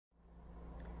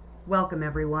Welcome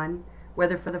everyone,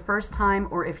 whether for the first time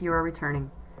or if you are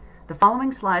returning. The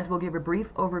following slides will give a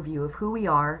brief overview of who we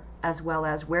are, as well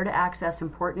as where to access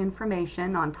important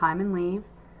information on time and leave,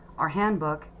 our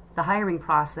handbook, the hiring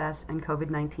process, and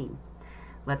COVID-19.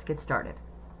 Let's get started.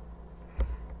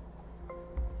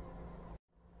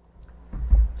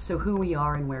 So who we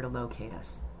are and where to locate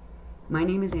us. My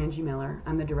name is Angie Miller.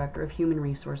 I'm the Director of Human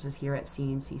Resources here at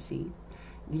CNCC.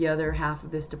 The other half of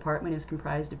this department is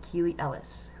comprised of Keely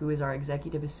Ellis, who is our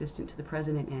Executive Assistant to the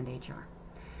President and HR.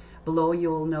 Below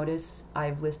you'll notice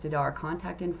I've listed our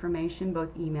contact information,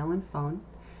 both email and phone,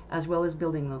 as well as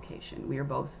building location. We are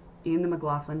both in the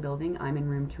McLaughlin building. I'm in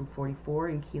room 244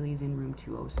 and Keely's in room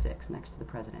 206 next to the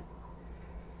President.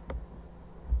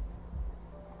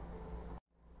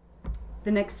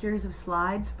 The next series of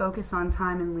slides focus on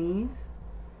time and leave,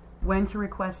 when to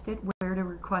request it, where to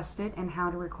request it, and how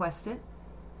to request it.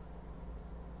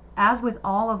 As with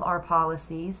all of our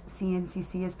policies,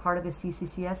 CNCC is part of the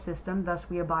CCCS system, thus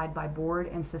we abide by board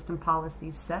and system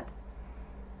policies set.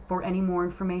 For any more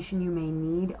information you may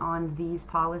need on these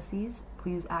policies,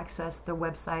 please access the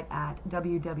website at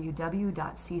www.cccs.edu.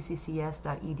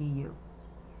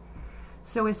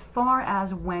 So as far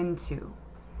as when to,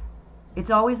 it's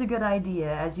always a good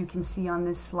idea, as you can see on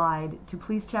this slide, to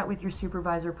please chat with your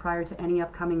supervisor prior to any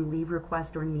upcoming leave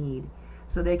request or need,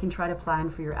 so they can try to plan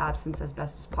for your absence as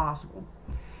best as possible.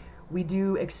 We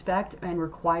do expect and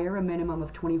require a minimum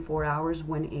of 24 hours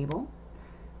when able.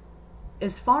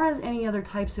 As far as any other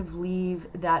types of leave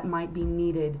that might be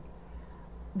needed,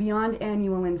 beyond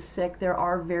annual and sick, there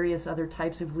are various other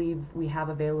types of leave we have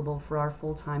available for our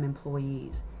full-time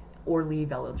employees or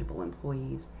leave-eligible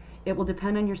employees. It will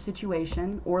depend on your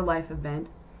situation or life event,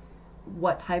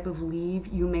 what type of leave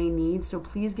you may need, so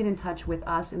please get in touch with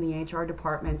us in the HR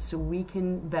department so we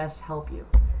can best help you.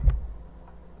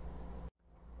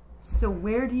 So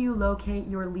where do you locate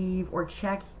your leave or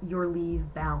check your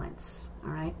leave balance? All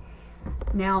right.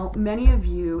 Now, many of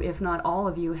you, if not all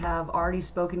of you, have already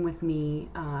spoken with me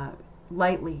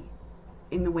lightly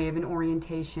in the way of an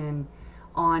orientation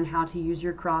on how to use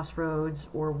your crossroads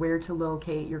or where to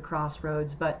locate your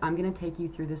crossroads, but I'm going to take you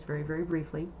through this very, very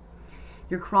briefly.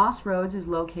 Your crossroads is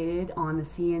located on the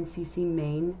CNCC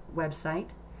main website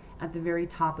at the very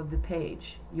top of the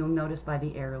page. You'll notice by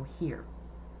the arrow here.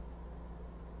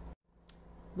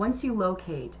 Once you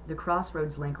locate the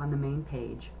crossroads link on the main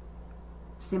page,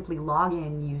 simply log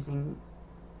in using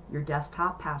your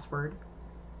desktop password,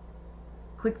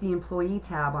 click the Employee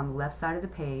tab on the left side of the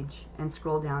page, and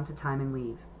scroll down to Time and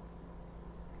Leave.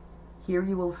 Here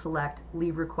you will select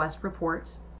Leave Request Report,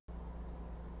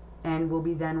 and will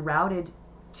be then routed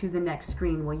to the next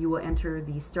screen where you will enter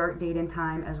the start date and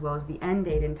time as well as the end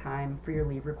date and time for your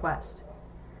leave request.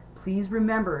 Please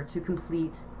remember to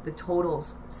complete the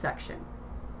totals section.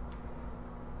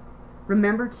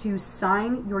 Remember to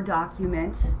sign your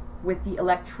document with the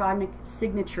electronic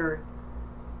signature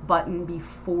button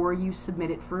before you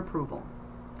submit it for approval.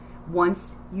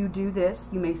 Once you do this,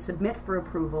 you may submit for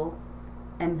approval,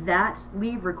 and that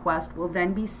leave request will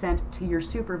then be sent to your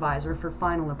supervisor for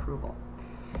final approval.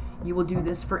 You will do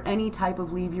this for any type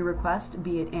of leave you request,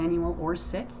 be it annual or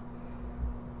sick,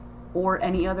 or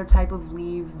any other type of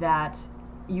leave that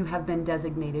you have been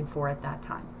designated for at that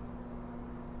time.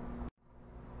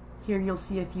 Here you'll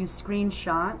see a few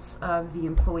screenshots of the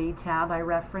Employee tab I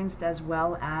referenced, as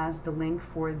well as the link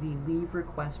for the Leave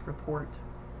Request Report.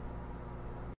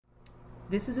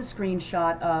 This is a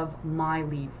screenshot of my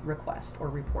leave request or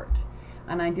report.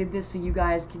 And I did this so you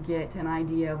guys could get an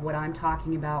idea of what I'm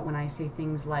talking about when I say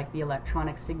things like the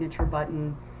electronic signature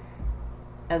button,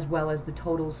 as well as the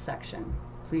totals section.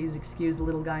 Please excuse the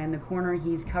little guy in the corner,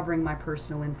 he's covering my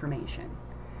personal information.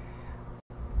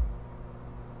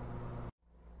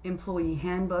 Employee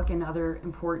handbook and other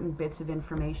important bits of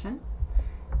information.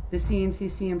 The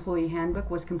CNCC Employee Handbook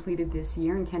was completed this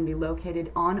year and can be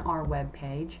located on our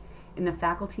webpage in the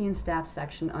Faculty and Staff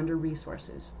section under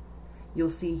Resources. You'll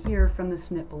see here from the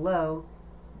snip below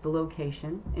the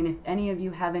location, and if any of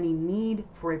you have any need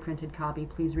for a printed copy,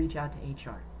 please reach out to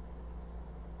HR.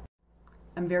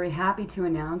 I'm very happy to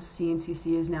announce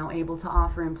CNCC is now able to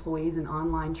offer employees an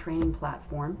online training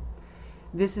platform.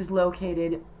 This is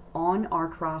located on our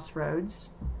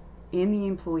crossroads in the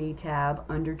Employee tab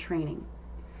under Training.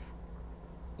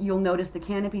 You'll notice the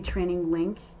Canopy training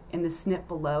link in the snip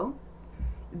below.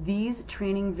 These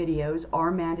training videos are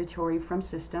mandatory from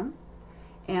system,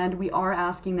 and we are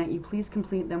asking that you please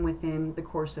complete them within the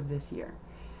course of this year.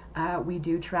 We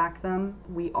do track them.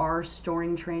 We are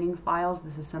storing training files.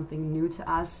 This is something new to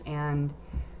us, and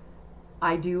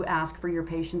I do ask for your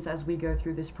patience as we go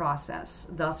through this process.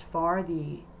 Thus far,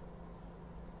 the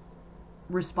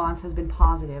response has been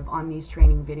positive on these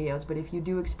training videos, but if you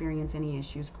do experience any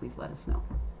issues, please let us know.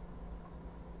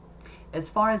 As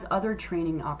far as other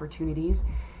training opportunities,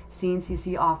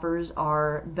 CNCC offers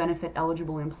our benefit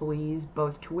eligible employees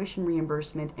both tuition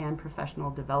reimbursement and professional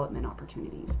development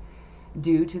opportunities.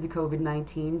 Due to the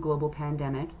COVID-19 global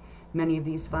pandemic, many of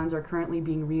these funds are currently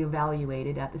being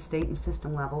reevaluated at the state and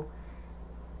system level.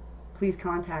 Please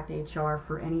contact HR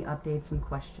for any updates and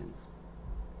questions.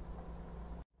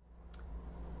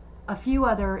 A few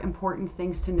other important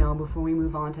things to know before we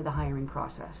move on to the hiring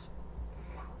process.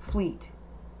 Fleet.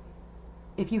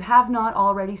 If you have not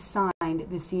already signed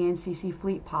the CNCC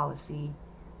fleet policy,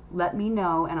 let me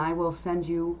know and I will send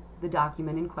you the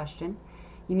document in question.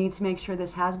 You need to make sure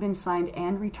this has been signed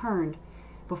and returned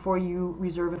before you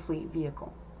reserve a fleet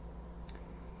vehicle.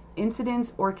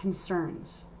 Incidents or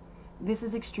concerns. This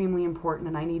is extremely important,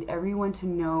 and I need everyone to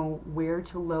know where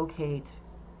to locate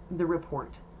the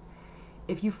report.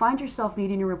 If you find yourself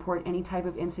needing to report any type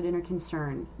of incident or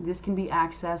concern, this can be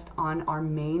accessed on our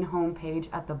main homepage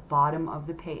at the bottom of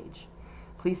the page.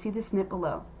 Please see the snip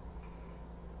below.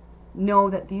 Know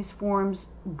that these forms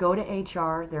go to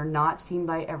HR. They're not seen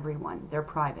by everyone. They're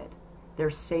private. They're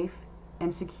safe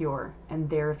and secure and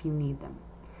there if you need them.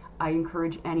 I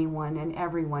encourage anyone and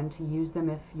everyone to use them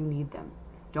if you need them.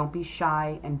 Don't be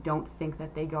shy and don't think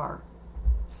that they are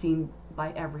seen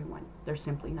by everyone. They're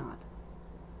simply not.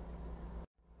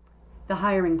 The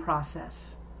hiring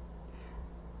process.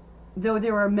 Though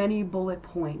there are many bullet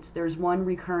points, there's one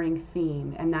recurring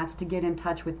theme, and that's to get in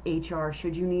touch with HR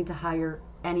should you need to hire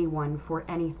anyone for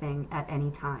anything at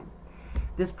any time.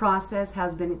 This process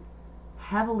has been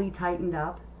heavily tightened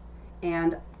up,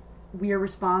 and we are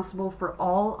responsible for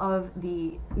all of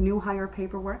the new hire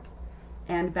paperwork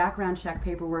and background check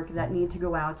paperwork that need to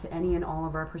go out to any and all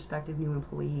of our prospective new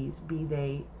employees, be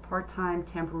they part-time,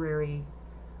 temporary,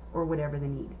 or whatever the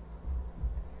need.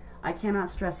 I cannot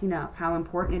stress enough how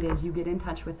important it is you get in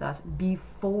touch with us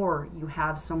before you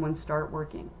have someone start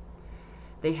working.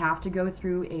 They have to go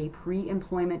through a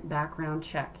pre-employment background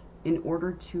check in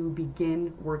order to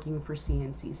begin working for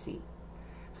CNCC.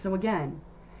 So again,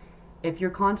 if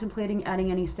you're contemplating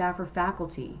adding any staff or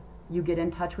faculty, you get in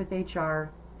touch with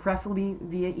HR, preferably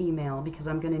via email because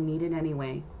I'm going to need it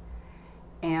anyway,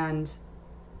 and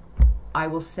I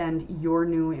will send your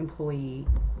new employee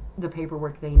the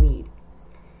paperwork they need.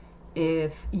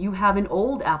 If you have an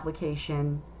old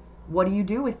application, what do you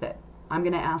do with it? I'm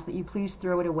going to ask that you please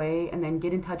throw it away and then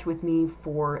get in touch with me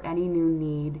for any new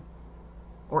need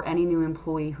or any new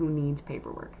employee who needs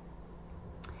paperwork.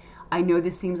 I know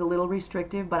this seems a little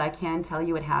restrictive, but I can tell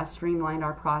you it has streamlined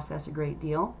our process a great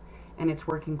deal, and it's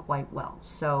working quite well.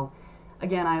 So,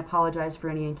 again, I apologize for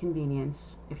any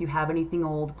inconvenience. If you have anything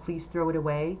old, please throw it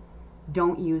away.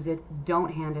 Don't use it.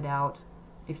 Don't hand it out.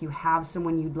 If you have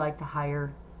someone you'd like to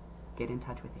hire, get in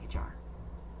touch with HR.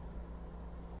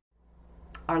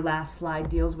 Our last slide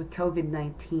deals with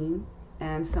COVID-19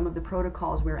 and some of the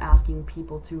protocols we're asking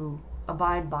people to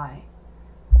abide by.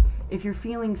 If you're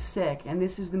feeling sick, and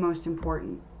this is the most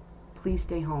important, please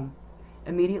stay home.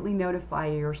 Immediately notify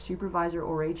your supervisor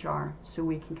or HR so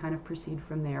we can kind of proceed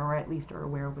from there, or at least are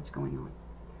aware of what's going on.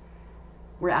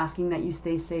 We're asking that you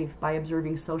stay safe by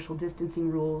observing social distancing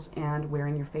rules and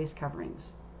wearing your face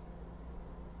coverings.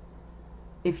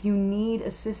 If you need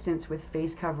assistance with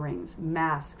face coverings,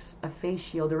 masks, a face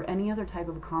shield, or any other type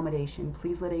of accommodation,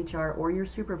 please let HR or your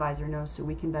supervisor know so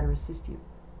we can better assist you.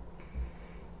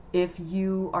 If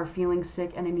you are feeling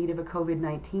sick and in need of a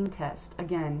COVID-19 test,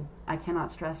 again, I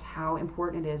cannot stress how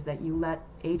important it is that you let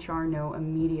HR know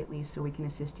immediately so we can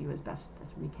assist you as best as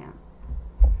we can.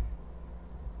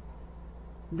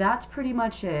 That's pretty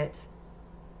much it.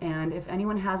 And if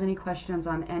anyone has any questions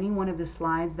on any one of the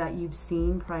slides that you've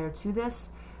seen prior to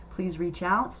this, please reach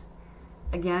out.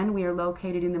 Again, we are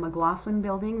located in the McLaughlin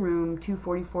building, room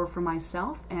 244 for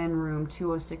myself and room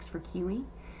 206 for Keeley.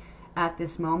 At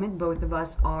this moment, both of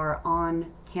us are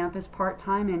on campus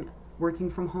part-time and working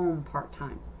from home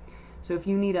part-time. So if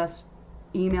you need us,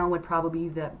 email would probably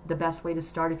be the best way to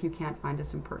start if you can't find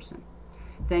us in person.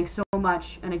 Thanks so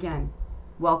much, and again,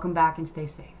 welcome back and stay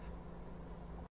safe.